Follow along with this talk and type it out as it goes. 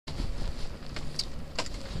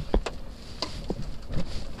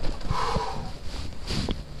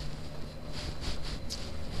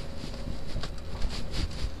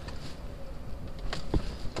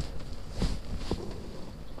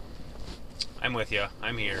I'm with you.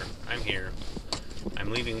 I'm here.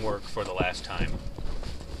 I'm leaving work for the last time.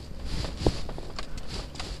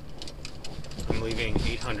 I'm leaving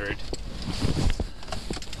 800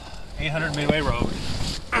 Midway Road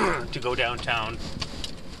to go downtown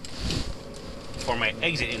for my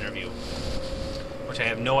exit interview, which I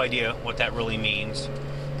have no idea what that really means.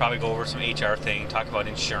 Probably go over some HR thing, talk about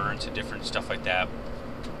insurance and different stuff like that.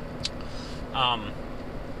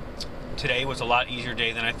 Today was a lot easier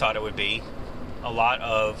day than I thought it would be. A lot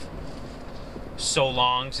of so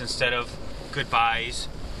longs instead of goodbyes.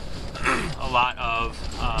 A lot of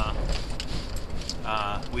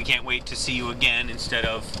we can't wait to see you again instead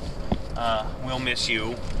of we'll miss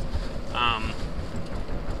you,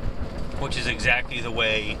 which is exactly the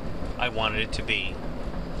way I wanted it to be.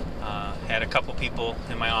 Had a couple people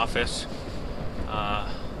in my office,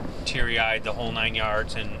 teary-eyed the whole 9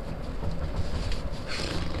 yards, and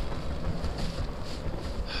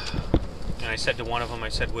I said to one of them, I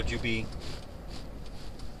said, what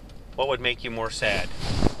would make you more sad?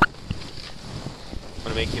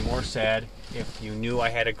 Would it make you more sad if you knew I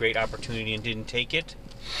had a great opportunity and didn't take it?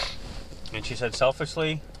 And she said,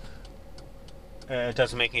 selfishly, it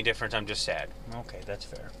doesn't make any difference, I'm just sad. Okay, that's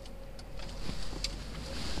fair.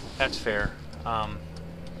 That's fair. I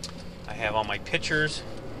have all my pictures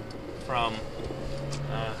from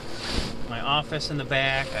my office in the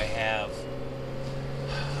back. I have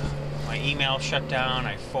my email shut down.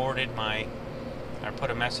 I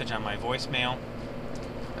put a message on my voicemail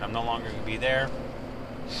that I'm no longer going to be there.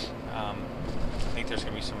 I think there's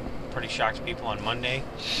going to be some pretty shocked people on Monday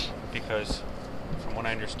because, from what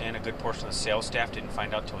I understand, a good portion of the sales staff didn't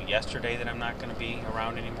find out till yesterday that I'm not going to be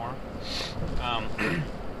around anymore.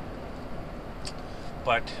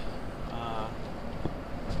 But,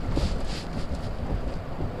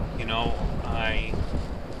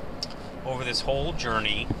 over this whole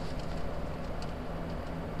journey,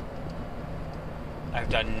 I've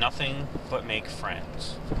done nothing but make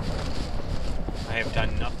friends. I have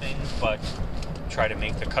done nothing but try to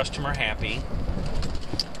make the customer happy,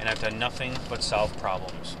 and I've done nothing but solve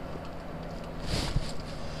problems.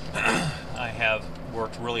 I have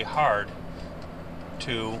worked really hard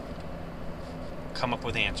to come up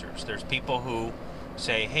with answers. There's people who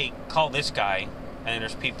say, hey, call this guy, and then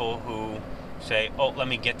there's people who say, oh, let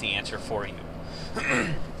me get the answer for you.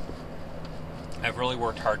 I've really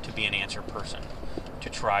worked hard to be an answer person, to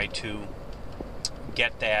try to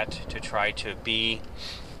get that, to try to be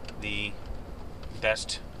the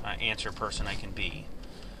best answer person I can be.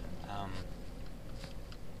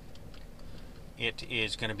 It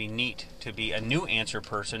is going to be neat to be a new answer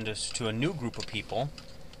person to a new group of people,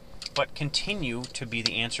 but continue to be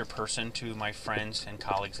the answer person to my friends and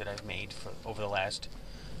colleagues that I've made over the last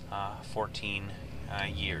 14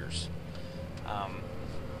 years.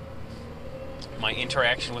 My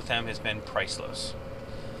interaction with them has been priceless.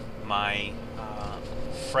 My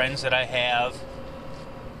friends that I have,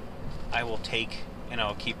 I will take and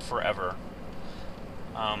I'll keep forever.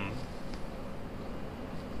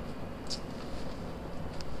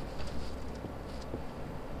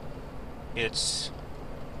 It's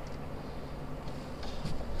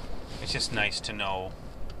just nice to know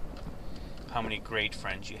how many great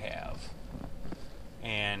friends you have.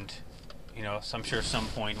 And, so I'm sure at some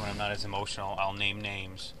point when I'm not as emotional, I'll name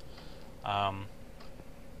names.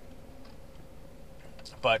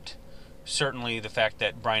 But certainly the fact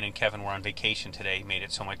that Brian and Kevin were on vacation today made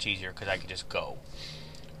it so much easier because I could just go.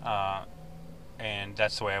 And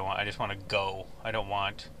that's the way I want. I just want to go. I'm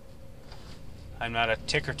not a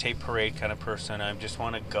ticker tape parade kind of person. I just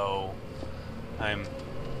want to go. I'm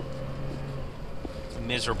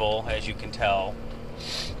miserable, as you can tell.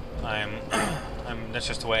 That's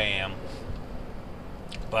just the way I am.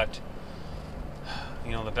 But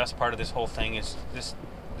the best part of this whole thing is this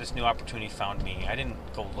new opportunity found me. I didn't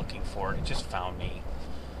go looking for it. It just found me.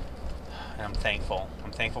 And I'm thankful.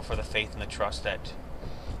 I'm thankful for the faith and the trust that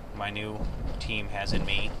my new team has in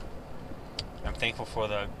me. I'm thankful for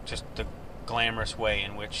the glamorous way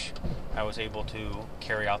in which I was able to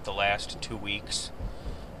carry out the last 2 weeks.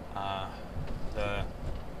 The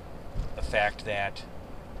fact that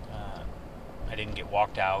I didn't get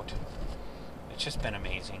walked out. It's just been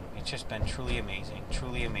amazing. It's just been truly amazing,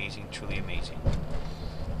 truly amazing, truly amazing.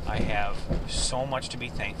 I have so much to be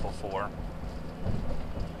thankful for,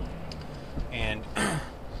 and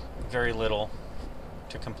very little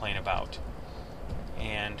to complain about.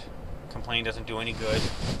 And complaining doesn't do any good.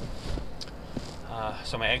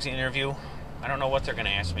 So my exit interview, I don't know what they're going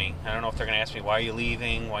to ask me. I don't know if they're going to ask me, why are you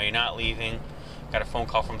leaving? Why are you not leaving? Got a phone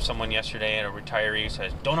call from someone yesterday, a retiree, who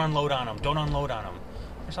says, don't unload on them, don't unload on them.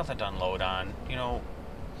 There's nothing to unload on.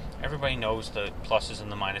 everybody knows the pluses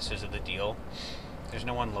and the minuses of the deal. There's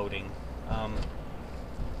no unloading.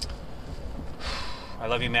 I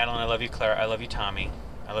love you, Madeline. I love you, Claire. I love you, Tommy.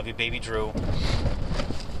 I love you, baby Drew.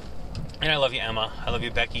 And I love you, Emma. I love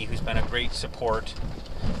you, Becky, who's been a great support.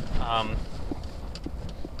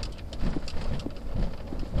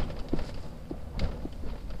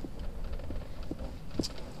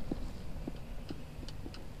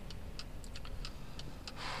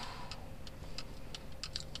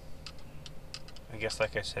 I guess,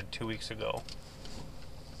 like I said 2 weeks ago,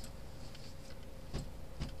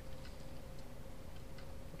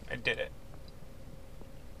 I did it.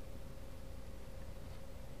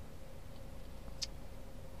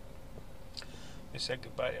 I said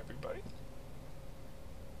goodbye to everybody.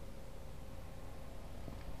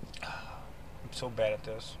 I'm so bad at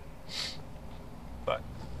this. But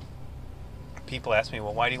people ask me,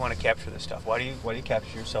 well, why do you want to capture this stuff? Why do you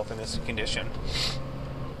capture yourself in this condition?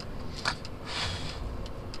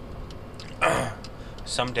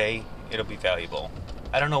 Someday it'll be valuable.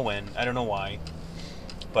 I don't know when, I don't know why,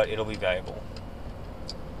 but it'll be valuable.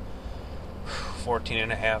 14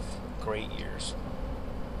 and a half great years.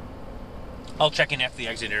 I'll check in after the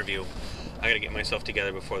exit interview. I gotta get myself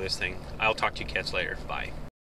together before this thing. I'll talk to you cats later. Bye.